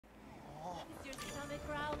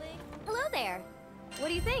there. What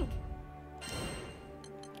do you think?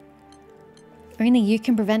 Only you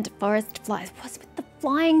can prevent forest flies. What's with the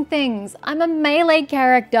flying things? I'm a melee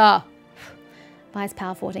character. Buys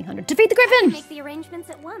power 1400. Defeat the griffin! Make the arrangements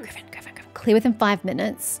at once. Griffin. Clear within 5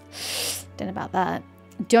 minutes. Don't know about that.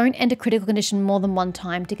 Don't enter critical condition more than 1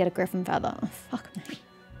 time to get a griffin feather. Oh, fuck me.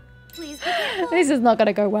 Please be careful. This is not going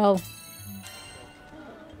to go well.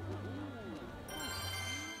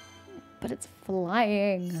 But it's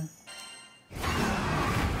flying.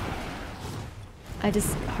 I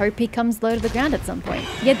just hope he comes low to the ground at some point.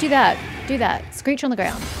 Yeah, do that. Do that. Screech on the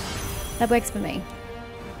ground. That works for me.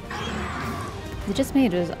 Is it just me or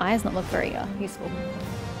do his eyes not look very useful?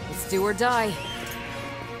 It's do or die.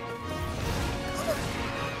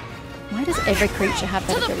 Why does every creature have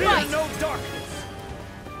that ability? No darkness.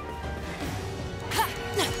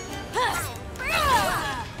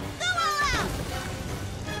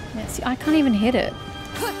 Yeah, see, I can't even hit it.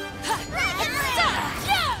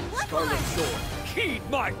 Scarlet Sword, heed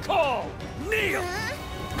my call. Kneel.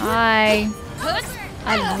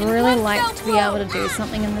 I'd really like to be able to do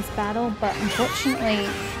something in this battle, but unfortunately,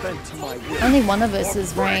 Bend to my will. only one of us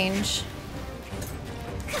is range.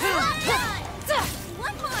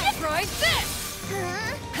 Try this!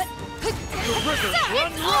 The rivers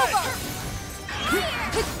run red.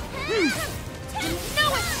 No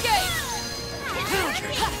escape!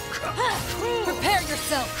 Prepare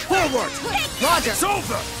yourself! Forward. Roger! It's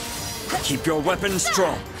over. Keep your weapons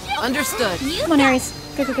strong. Understood. Come on, Ares.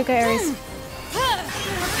 Go, Ares. Prepare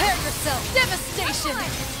yourself! Devastation!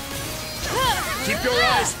 Keep your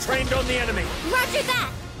eyes trained on the enemy. Roger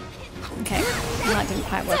that. Okay, that didn't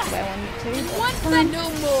quite work the way I wanted it to. One That's for fine. no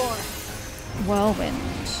more! Whirlwind.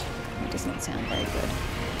 That does not sound very good.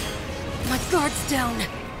 My guard's down.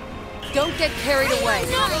 Don't get carried away.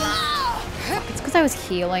 It's because I was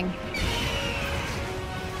healing.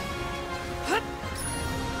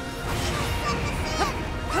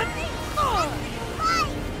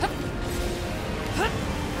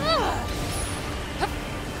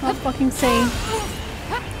 Can't fucking see.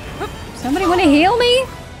 Somebody want to heal me?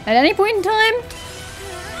 At any point in time?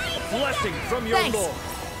 Blessing from your Thanks. lord.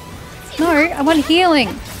 No, I want healing.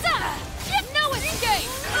 No escape!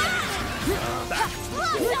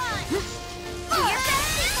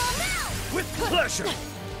 With pleasure.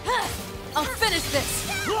 I'll finish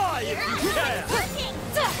this! Fly if you can.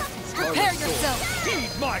 Prepare yourself! Heed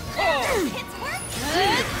my call.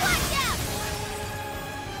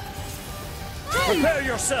 Prepare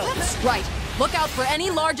yourselves. Right. Look out for any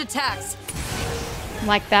large attacks.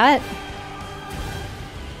 Like that.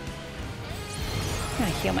 I'm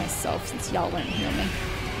gonna heal myself since y'all won't heal me.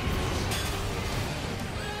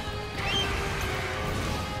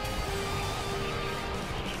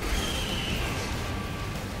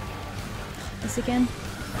 This again.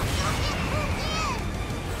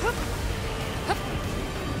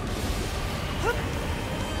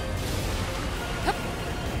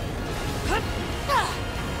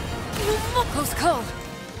 Close call.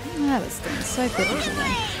 That was doing so good until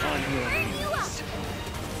then.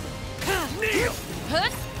 Kneel.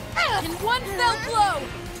 In one fell blow.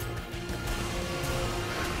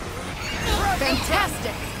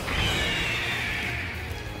 Fantastic.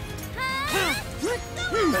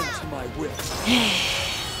 Bend to my will.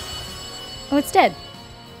 Oh, it's dead.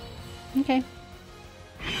 Okay.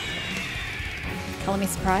 Color me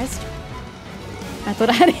surprised. I thought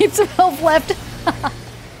I had heaps of health left.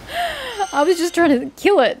 I was just trying to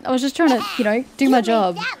kill it. I was just trying to, you know, do my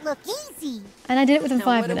job. That look easy. And I did it within Now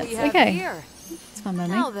 5 what do we minutes. have Okay. here? It's fun by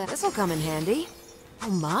me. Now then, this'll come in handy. Oh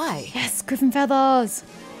my. Yes, griffin feathers.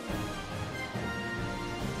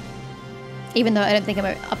 Even though I don't think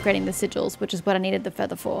I'm upgrading the sigils, which is what I needed the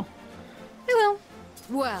feather for. Oh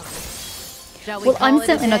well. Well, shall we Well, call I'm it a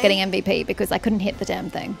certainly not day? getting MVP because I couldn't hit the damn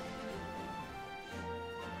thing.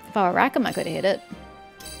 If I were Rackham, I could have hit it.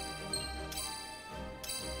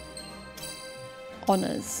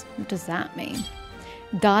 Honors. What does that mean?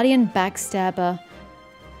 Guardian, Backstabber,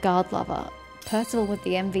 Guard Lover. Percival with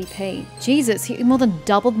the MVP. Jesus, he more than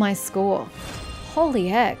doubled my score. Holy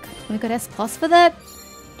heck. We got S+ for that?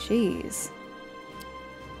 Jeez.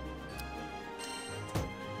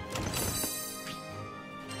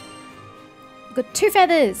 We've got 2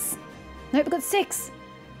 feathers. Nope, we've got 6.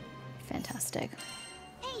 Fantastic.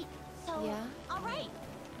 Hey, so Yeah? all right.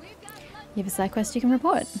 You have a side quest you can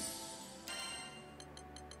report.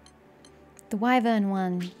 The Wyvern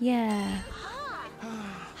one. Yeah.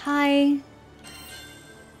 Hi.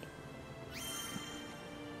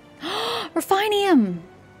 Refinium!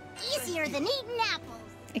 Easier than eating apples.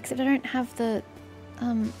 Except I don't have the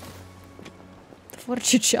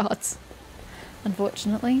fortitude shards.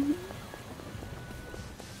 Unfortunately.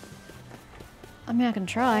 I mean, I can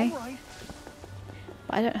try. All right.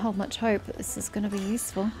 But I don't hold much hope that this is going to be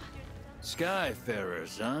useful.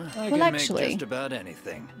 Skyfarers, huh? I Well, can actually- make just about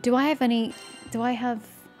anything. Do I have any... Do I have...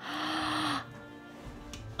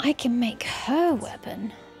 I can make her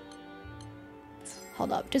weapon.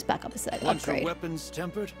 Hold up, just back up a sec. Want your Upgrade. weapons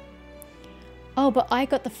tempered? Oh, but I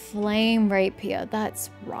got the flame rapier. That's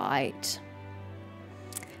right.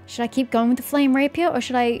 Should I keep going with the flame rapier, or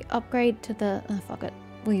should I upgrade to the... Oh, fuck it.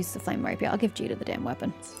 We'll use the flame rapier. I'll give Jita the damn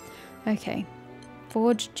weapon. Okay.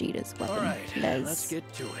 Forge Jita's weapon. Alright, let's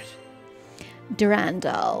get to it.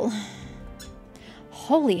 Durandal.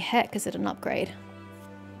 Holy heck, is it an upgrade?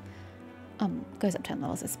 Goes up 10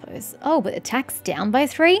 levels, I suppose. Oh, but attack's down by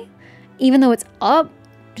 3? Even though it's up?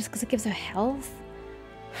 Just because it gives her health?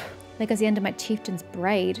 There goes the end of my chieftain's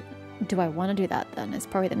braid. Do I want to do that then? Is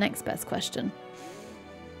probably the next best question.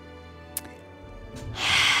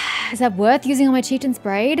 Is that worth using on my chieftain's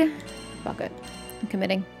braid? Fuck it. I'm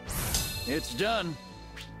committing. It's done.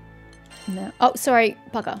 No. Oh, sorry,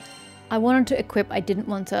 Pucker. I wanted to equip. I didn't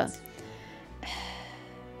want to...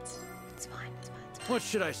 It's fine, it's fine, it's fine. What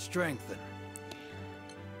should I strengthen?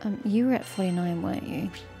 You were at 49, weren't you?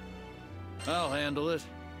 I'll handle it.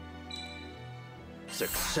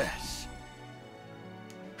 Success.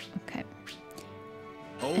 Okay.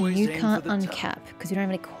 Always And you aim can't for the top. uncap because you don't have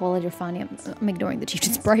any quality refining. I'm ignoring the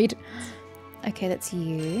chieftain's braid. Okay, that's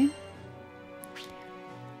you.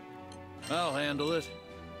 I'll handle it.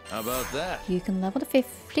 How about that? You can level to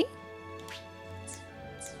 50.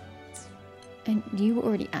 And you were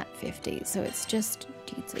already at 50, so it's just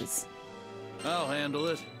Jesus. I'll handle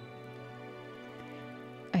it.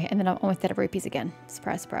 Okay, and then I'm almost out of rupees again.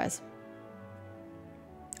 Surprise, surprise.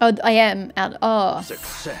 Oh, I am out. Oh,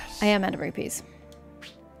 Success. I am out of rupees.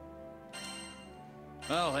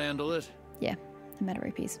 I'll handle it. Yeah, I'm out of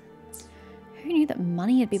rupees. Who knew that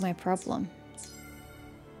money would be my problem?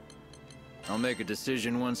 I'll make a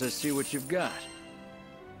decision once I see what you've got.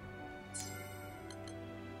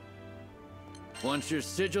 Once your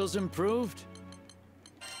sigil's improved,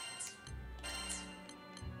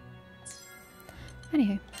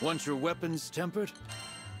 Anywho, once your weapon's tempered,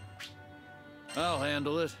 I'll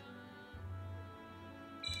handle it.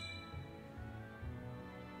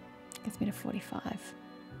 gets me to 45.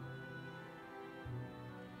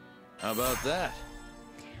 How about that?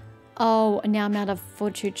 Oh, now I'm out of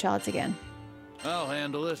fortitude shards again. I'll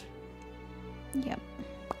handle it. Yep.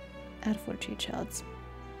 Out of fortitude shards.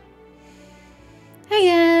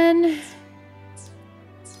 Again.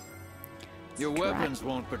 Your Crap. weapons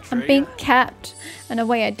won't betray I'm being you. capped in a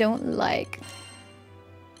way I don't like.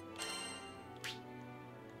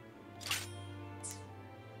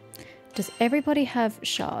 Does everybody have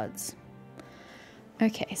shards?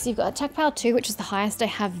 Okay, so you've got attack power 2, which is the highest I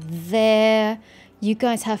have there. You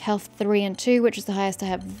guys have health 3 and 2, which is the highest I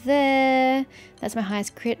have there. That's my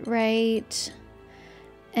highest crit rate.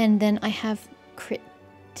 And then I have crit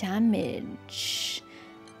damage.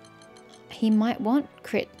 He might want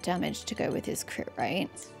crit damage to go with his crit rate.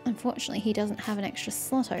 Unfortunately, he doesn't have an extra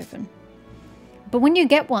slot open. But when you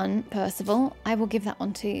get one, Percival, I will give that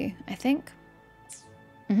one to you, I think.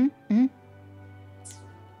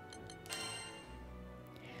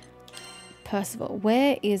 Percival.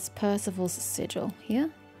 Where is Percival's sigil? Here?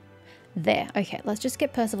 There. Okay, let's just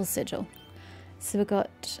get Percival's sigil. So we've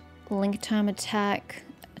got link time attack,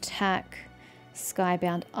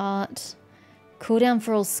 skybound art, cooldown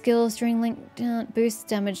for all skills during link down, boosts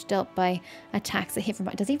damage dealt by attacks that hit from...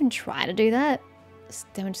 Does he even try to do that?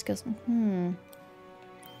 Damage skills. I think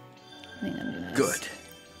I'm gonna do this. Good.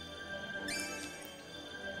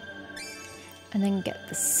 And then get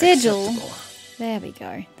the sigil. Acceptable. There we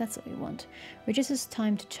go. That's what we want. Reduces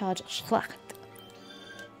time to charge.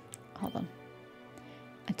 Hold on.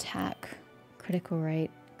 Attack. Critical rate.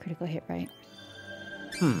 Critical hit rate.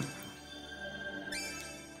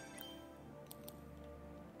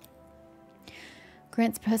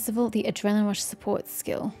 Grants Percival the Adrenaline Rush support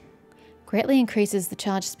skill. Greatly increases the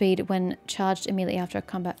charge speed when charged immediately after a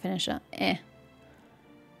combat finisher. Is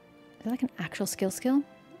that like an actual skill?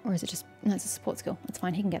 Or is it just... No, it's a support skill. That's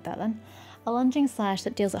fine. He can get that then. A lunging slash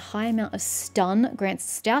that deals a high amount of stun grants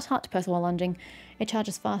stout heart to Percival while lunging. It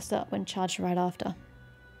charges faster when charged right after.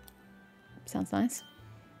 Sounds nice.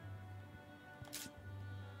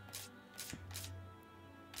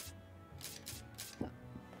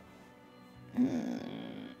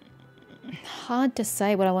 Hard to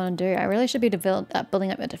say what I want to do. I really should be building up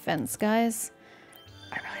my defense, guys.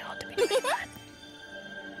 I really ought to be doing that.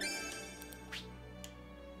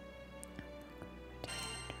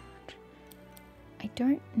 I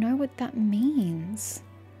don't know what that means.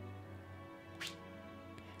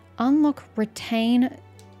 unlock retain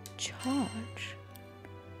charge.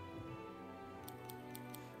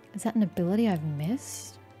 Is that an ability I've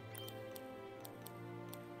missed?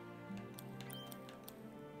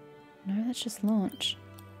 No, that's just launch.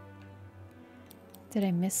 Did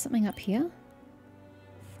I miss something up here?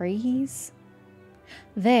 Freeze.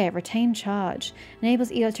 There, retain charge.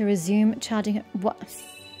 Enables EO to resume charging. What?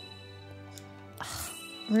 Ugh,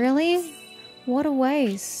 really? What a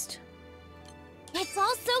waste. It's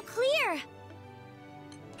all so clear.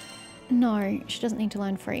 No, she doesn't need to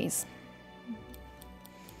learn freeze.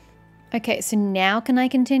 Okay, so now can I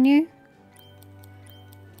continue?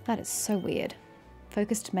 That is so weird.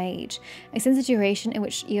 Focused Mage. Extends the duration in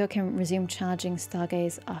which EO can resume charging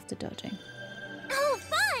Stargaze after dodging. Oh,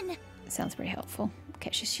 fun! Sounds pretty helpful.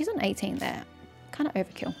 Okay, she's on 18 there. Kind of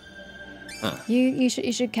overkill. Huh. You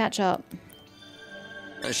should catch up.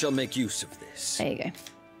 I shall make use of this. There you go.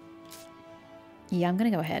 Yeah, I'm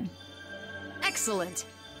gonna go ahead. Excellent.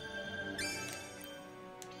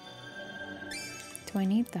 Do I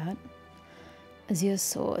need that? Azure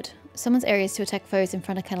Sword. Summons areas to attack foes in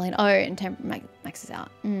front of Catalina. Oh, and maxes out.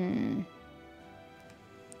 I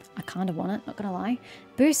kind of want it, not gonna lie.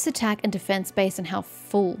 Boosts attack and defense based on how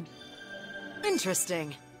full.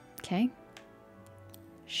 Interesting. Okay.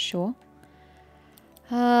 Sure.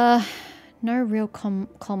 No real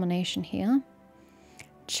culmination here.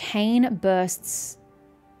 Chain bursts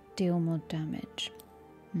deal more damage.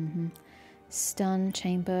 Stun,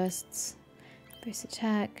 chain bursts. Boost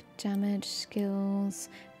attack, damage, skills.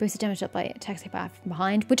 Boost damage up by attacks from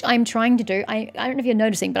behind, which I'm trying to do. I don't know if you're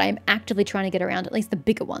noticing, but I am actively trying to get around at least the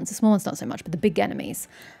bigger ones. The small ones not so much, but the big enemies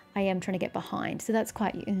I am trying to get behind. So that's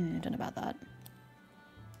quite... I don't know about that.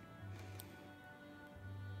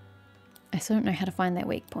 I still don't know how to find their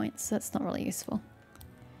weak points, so that's not really useful.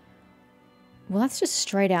 Well, that's just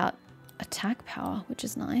straight out attack power, which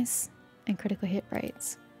is nice. And critical hit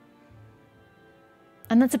rates.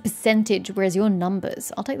 And that's a percentage, whereas your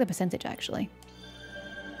numbers... I'll take the percentage, actually.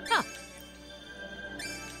 Huh.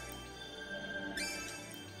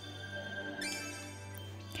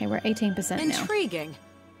 Okay, we're at 18% now. Intriguing.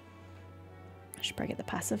 I should probably get the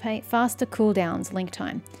passive. Hey, faster cooldowns, link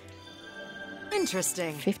time.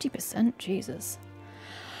 Interesting. 50%? Jesus.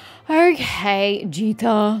 Okay,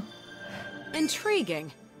 Jita.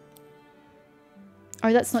 Intriguing.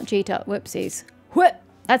 Oh, that's not Jita. Whoopsies. Whoop!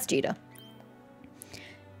 That's Jita.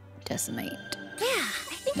 Decimate. Yeah,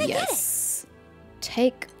 I think I get it.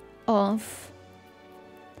 Take off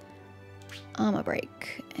armor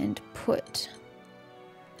break and put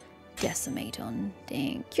decimate on.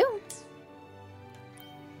 Thank you.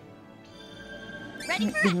 Ready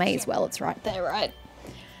for We may as action. well. It's right there, right?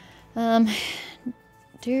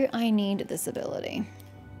 Do I need this ability?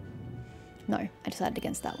 No, I decided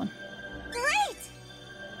against that one. Great!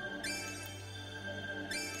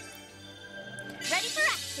 Ready for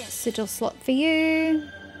action. Sigil slot for you.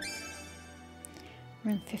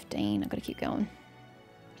 We're in 15. I've got to keep going.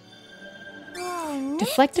 Oh,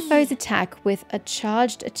 Deflect a nifty. foe's attack with a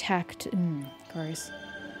charged attack. Gross.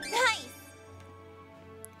 Nice.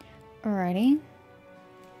 Alrighty.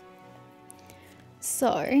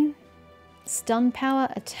 So, stun power,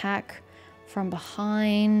 attack from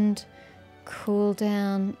behind,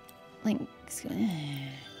 cooldown, like...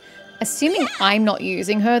 Assuming I'm not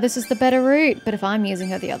using her, this is the better route, but if I'm using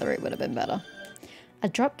her, the other route would have been better. A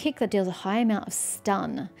drop kick that deals a high amount of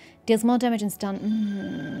stun. Deals more damage and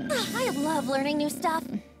stun. I love learning new stuff.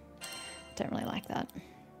 Don't really like that.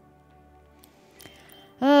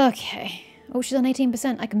 Okay. Oh, she's on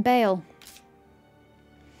 18%. I can bail.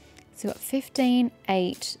 So we've got 15,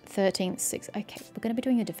 8, 13, 6. Okay, we're going to be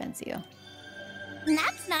doing a defense here.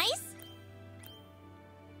 That's nice.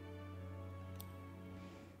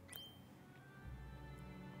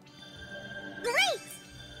 Great.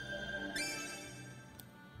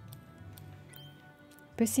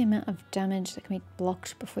 Boost the amount of damage that can be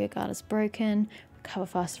blocked before your guard is broken. Recover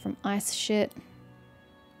faster from ice shit.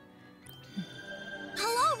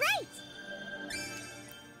 All right.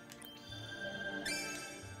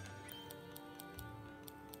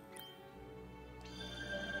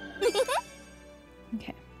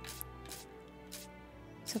 Okay.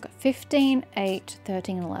 So I've got 15, 8,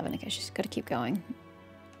 13, and 11. Okay, she's got to keep going.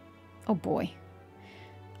 Oh boy.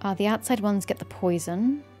 The outside ones get the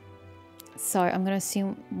poison. So I'm going to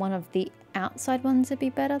assume one of the outside ones would be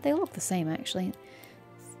better. They look the same, actually.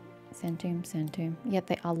 Centum. Yep,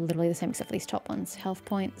 they are literally the same except for these top ones. Health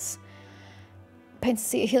points.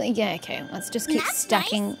 Potency, healing. Yeah, okay. Let's just keep That's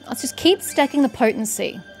stacking. nice. Let's just keep stacking the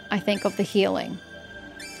potency, I think, of the healing.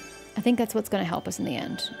 I think that's what's going to help us in the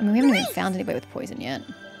end. I mean, we haven't even found anybody with poison yet.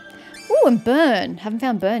 Ooh, and burn. Haven't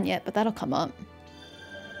found burn yet, but that'll come up.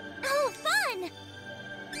 Oh, fun!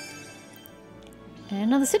 And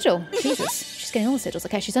another sigil. Jesus, she's getting all the sigils.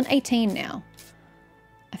 Okay, she's on 18 now.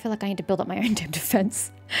 I feel like I need to build up my own damn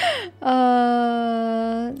defense.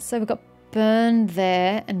 So we've got burn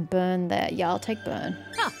there and burn there. Yeah, I'll take burn.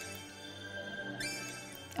 Huh.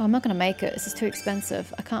 Oh, I'm not going to make it. This is too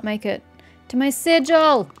expensive. I can't make it to my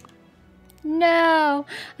sigil. No,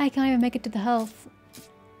 I can't even make it to the health.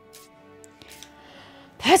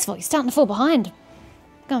 Percival, you're starting to fall behind. I'm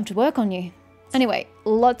going to have to work on you. Anyway,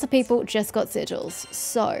 lots of people just got sigils.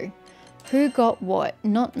 So, who got what?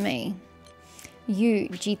 Not me. You,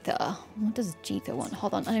 Jeetha. What does Jeetha want?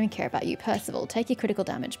 Hold on, I don't even care about you. Percival, take your critical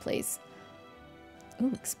damage, please.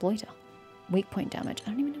 Ooh, exploiter. Weak point damage. I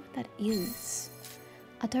don't even know what that is.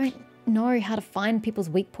 I don't know how to find people's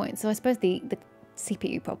weak points, so I suppose the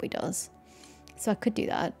CPU probably does. So I could do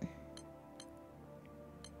that.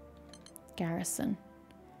 Garrison.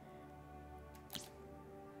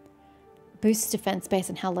 Boosts defense based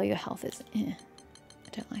on how low your health is. I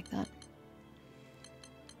don't like that.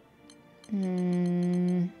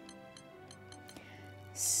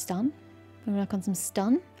 Stun? We'll work on some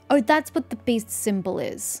stun. Oh, that's what the beast symbol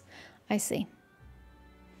is. I see.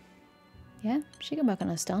 Yeah, she can work on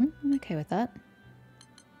a stun. I'm okay with that.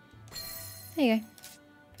 There you go.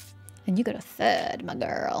 And you got a third, my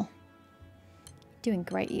girl. Doing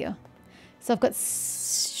great here. So I've got...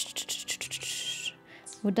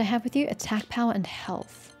 What did I have with you? Attack power and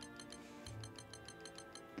health.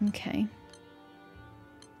 Okay.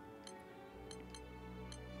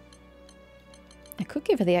 I could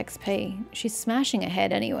give her the XP. She's smashing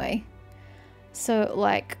ahead anyway. So,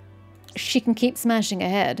 like, she can keep smashing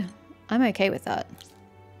ahead. I'm okay with that.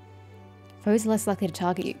 Foes less likely to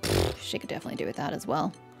target you. She could definitely do with that as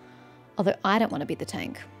well. Although I don't want to be the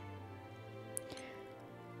tank.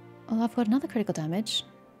 Oh, I've got another critical damage.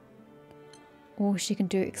 Or she can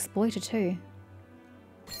do exploiter too.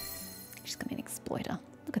 She's gonna be an exploiter.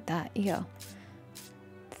 Look at that. Ew.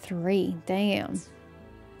 3. Damn.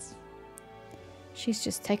 She's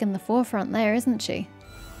just taken the forefront there, isn't she?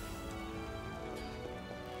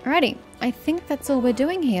 Alrighty. I think that's all we're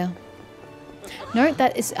doing here. No,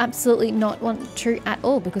 that is absolutely not true at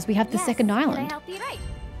all because we have the second island. Can I help you? Right.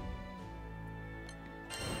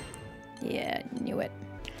 Yeah, knew it.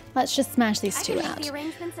 Let's just smash these two out. The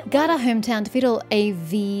Guard our hometown, defeat all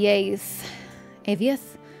Aviath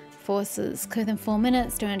forces. Clear them 4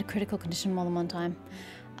 minutes, don't enter critical condition more than one time.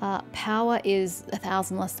 Power is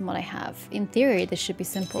 1,000 less than what I have. In theory, this should be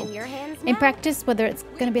simple. in your hands In now. practice, whether it's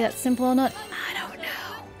going to be that simple or not, I don't know.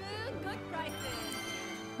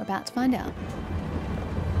 We're about to find out.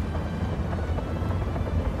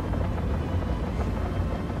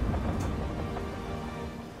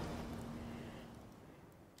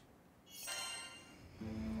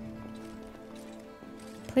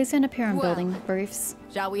 Please don't appear on Well. building roofs.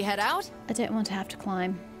 Shall we head out? I don't want to have to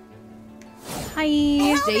climb.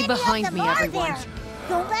 Hi! Stay behind me, everyone.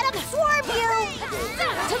 Don't let them swarm you!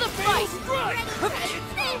 To the fight!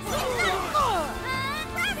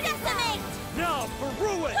 Decimate! Now for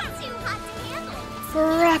ruin! Too hot to handle.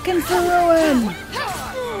 Frackin' for ruin!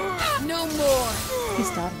 No more! He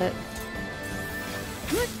started it.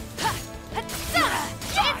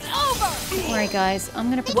 It's over! Don't worry guys, I'm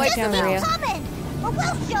gonna protect our area. Coming! But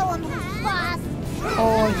we'll show them who's boss!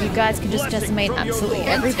 Or you guys can just decimate absolutely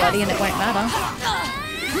everybody and it won't matter.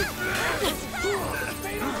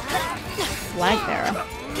 Flag bearer.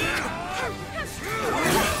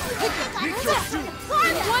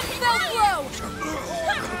 One fell blow!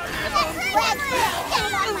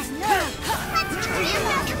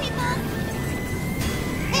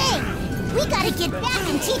 Hey! We gotta get back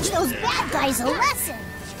and teach those bad guys a lesson!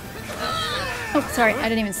 Oh, sorry, I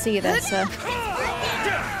didn't even see you there, sir.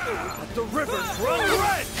 Let the rivers run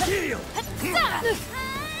red! Heal!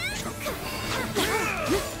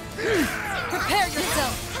 Prepare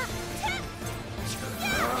yourself!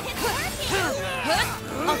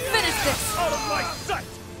 I'll finish this! Out of my sight!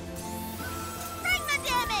 Bring the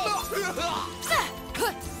damage!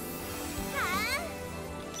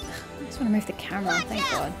 I just want to move the camera, thank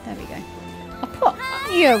God. There we go. Oh, poor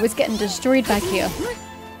Io was getting destroyed back here.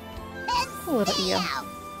 Poor little Io.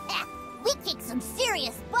 We kicked some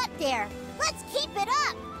serious butt there. Let's keep it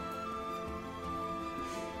up.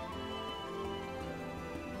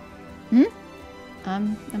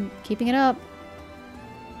 I'm keeping it up.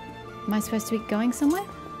 Am I supposed to be going somewhere?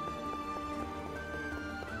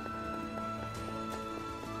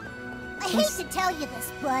 I hate to tell you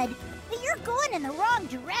this, bud, but you're going in the wrong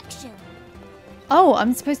direction. Oh,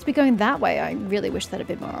 I'm supposed to be going that way. I really wish that had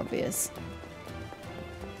been more obvious.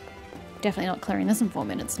 Definitely not clearing this in 4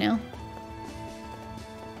 minutes now.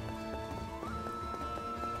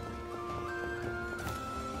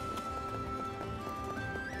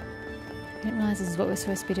 I didn't realize this is what we're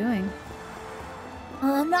supposed to be doing.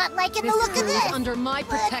 I'm not liking the This look of crew is this. under my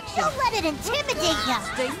But protection. don't let it intimidate you.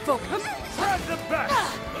 Stay focused. Grab the back!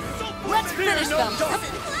 Let's finish them.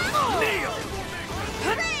 Kneel! I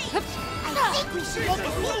think we should make a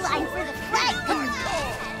beeline for the flag.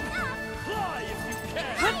 Fly if you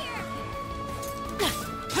can!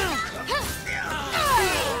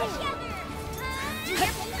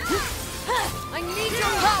 I need your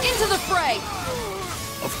help. Into the fray.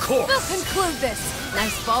 Of course! We'll conclude this.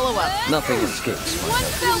 Nice follow-up. Nothing escapes. One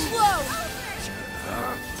fell blow.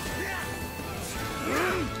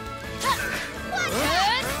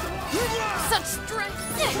 Such strength.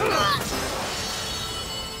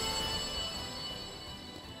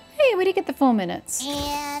 Hey, we did get the 4 minutes.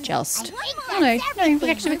 And Just. I think Oh no, that's no, we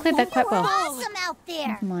actually cleared that quite well. Awesome out there.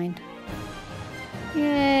 Never mind.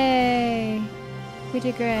 Yay! We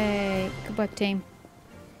did great. Good work, team.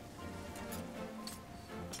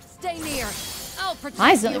 Stay near. I'll protect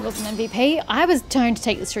I you. certainly wasn't MVP. I was trying to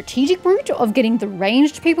take the strategic route of getting the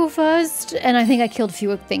ranged people first, and I think I killed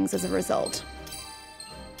fewer things as a result.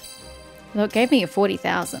 Well, it gave me a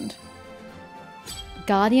 40,000.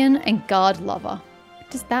 Guardian and Guard Lover. What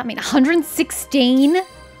does that mean? 116?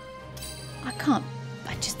 I can't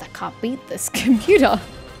beat this computer.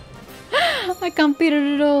 I can't beat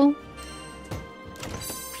it at all.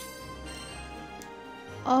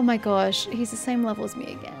 Oh my gosh, he's the same level as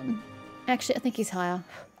me again. Actually, I think he's higher.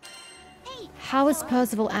 How is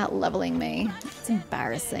Percival out-leveling me? It's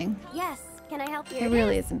embarrassing. Yes, can I help you? It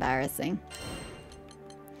really is embarrassing.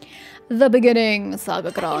 The beginning,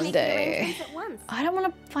 Saga Grande. I don't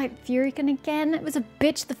want to fight Furican again. It was a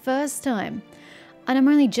bitch the first time. And I'm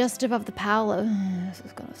only just above the power. This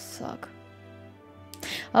is gonna suck.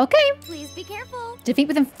 Okay. Please be careful. Defeat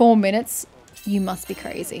within 4 minutes. You must be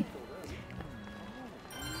crazy.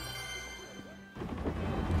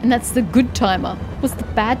 And that's the good timer. What's the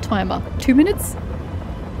bad timer? 2 minutes?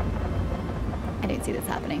 I don't see this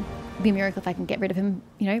happening. It'd be a miracle if I can get rid of him,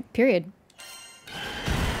 you know, period.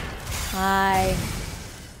 Hi.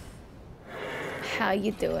 How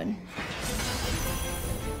you doing?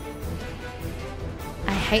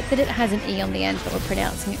 I hate that it has an E on the end, but we're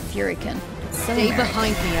pronouncing it Furican. It's so Stay American.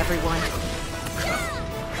 behind me, everyone.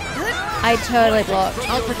 I totally blocked.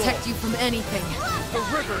 I'll protect you from anything. The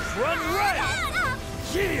rivers run red!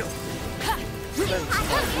 Shield!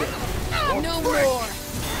 No more.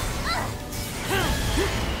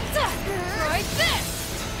 Try this.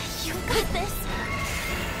 You got this.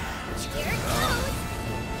 Here it goes.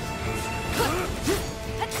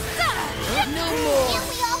 No more. Can't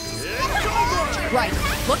we all just get along? Right.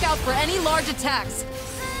 Look out for any large attacks.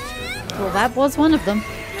 Well, that was one of them.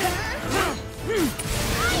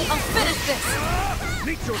 I'll finish this.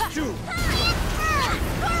 Meet your doom!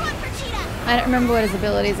 Forward for Cheetah. I don't remember what his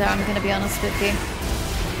abilities are, I'm going to be honest with you.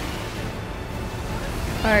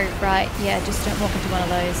 Oh, right. Yeah, just don't walk into one of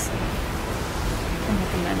those. I think I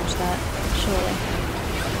can manage that, surely.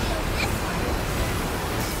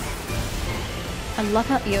 I love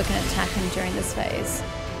how Io can attack him during this phase.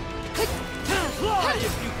 Fly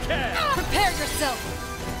if you can! Prepare yourself.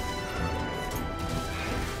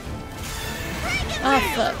 Oh,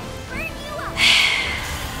 fuck.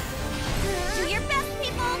 Do your best,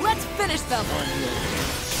 people. Let's finish them.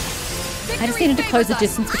 I just needed to close the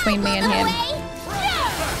distance between me and him.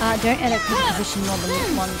 Don't edit position more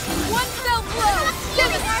than one time. One fell blow.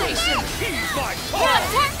 Devastation. Heed my call!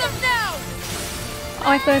 Attack them now. Oh,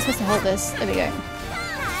 I thought I was supposed to hold this. There we go.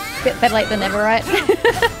 Bit better late than never, right? It's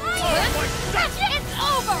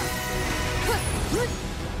over.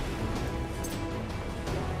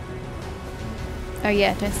 Oh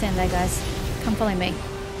yeah, don't stand there, guys. Come follow me.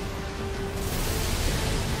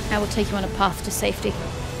 I will take you on a path to safety.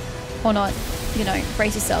 Or not. You know,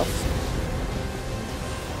 brace yourself.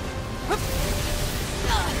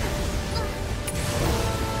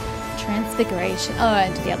 Transfiguration. Oh,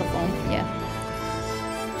 into the other form. Yeah.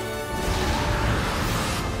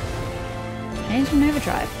 And an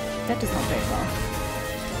overdrive. That does not bode well.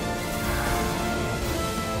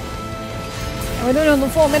 And we're doing it on the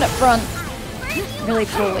 4 minute front. Really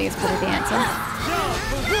poorly is probably the answer. Now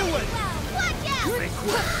for ruin!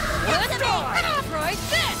 Let's die. Try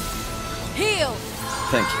this. Heal.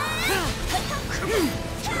 Thank you.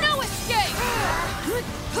 No escape.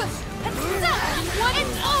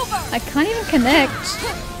 It's over. I can't even connect.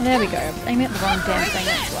 There we go. I aiming at the wrong damn thing,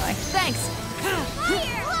 that's why. Thanks.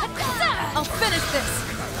 I'll finish this.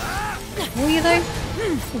 Will you though?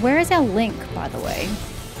 Where is our link, by the way?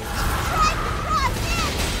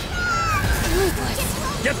 Ruthless.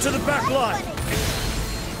 Get to the back line.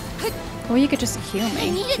 Or you could just heal me. I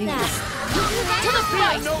needed Jesus. that. To the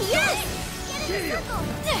fight. Yes.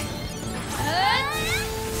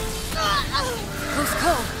 Close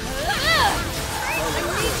call. I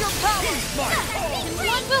need your power.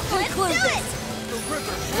 One will conclude this.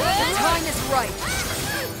 The time is right.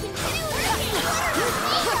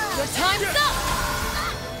 Your time's up.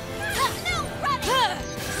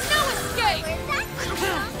 No escape.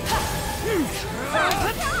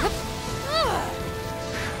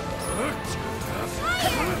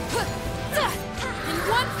 And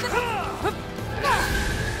one.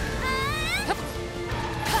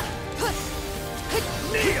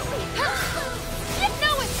 Kneel.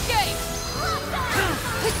 No escape.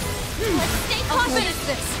 Stay I'll cautious. finish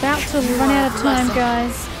this. About to run out of time,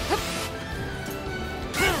 guys.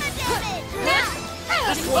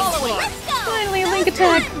 Following. Finally, a link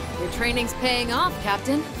attack. Your training's paying off,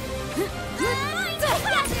 Captain.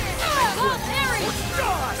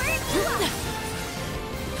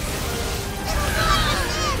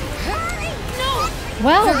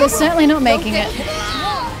 Well, they're certainly not making it.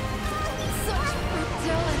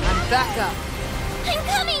 I'm back up. I'm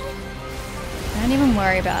coming. Don't even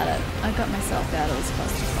worry about it. I got myself out of this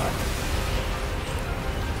clusterfuck.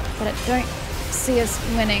 But I don't see us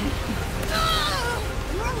winning.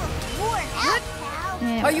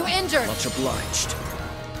 Yeah, Are you injured? Much obliged.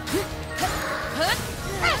 It's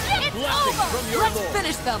Blessings over. from your Let's lord.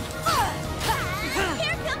 finish them.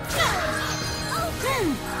 Here comes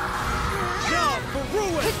Now for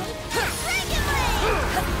ruin.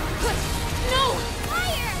 No.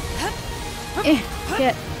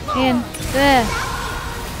 Get in there.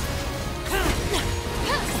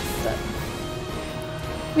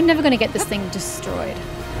 We're never going to get this thing destroyed.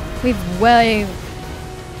 We've way...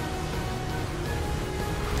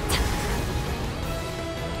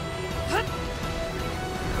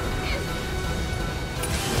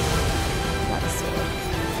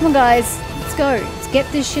 Come on, guys. Let's go. Let's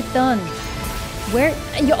get this shit done. Where...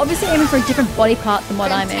 You're obviously aiming for a different body part than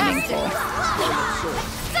what I'm aiming for.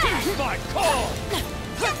 Heed my call.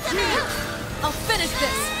 I'll finish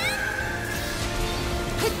this.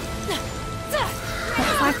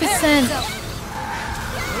 5%.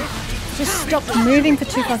 Just stop moving for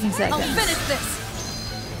 2 fucking I'll seconds. finish this.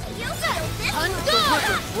 On The guard.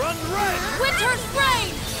 wizards run red. Winter's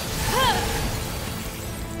reign.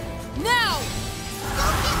 Now.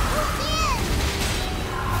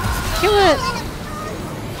 Kill it! I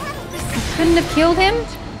couldn't have killed him?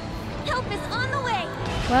 Help is on the way.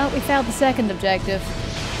 Well, we failed the second objective.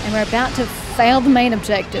 And we're about to fail the main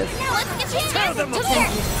objective. Now let's get you Tear them to apart. there.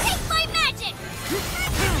 Take my magic.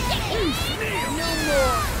 No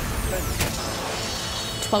more.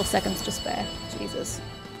 12 seconds to spare. Jesus.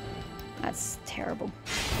 That's terrible.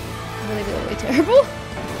 Really, really, really terrible.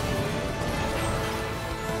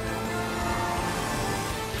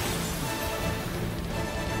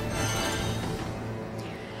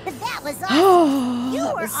 But that was awesome.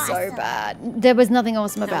 That were was so awesome. bad. There was nothing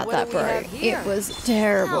awesome Now about what that, do we bro. have here? It was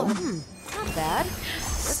terrible. Not bad.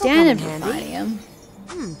 Standard come in handy.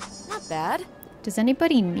 Refinium. Not bad. Does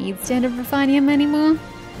anybody need standard Refinium anymore?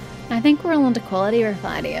 I think we're all into quality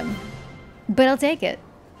Refinium. But I'll take it.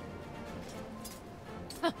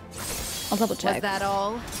 I'll double check. Was that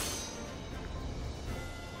all?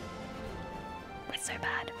 We're so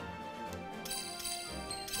bad.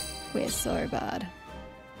 We're so bad.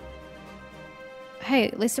 Hey,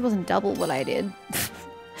 at least it wasn't double what I did.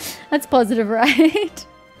 That's positive, right?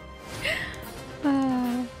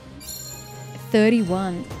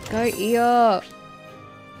 31. Go EO.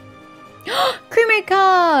 Crewmate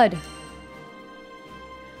card!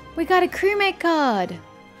 We got a crewmate card!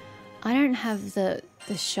 I don't have the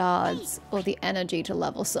shards or the energy to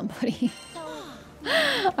level somebody.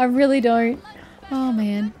 I really don't. Oh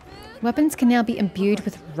man. Weapons can now be imbued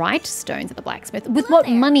with right stones at the blacksmith. With what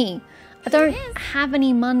money? I don't have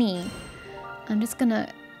any money. I'm just gonna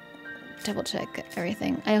double check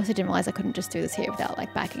everything. I also didn't realize I couldn't just do this here without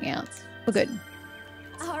like backing out. We're good.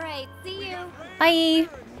 All right, see you. Bye!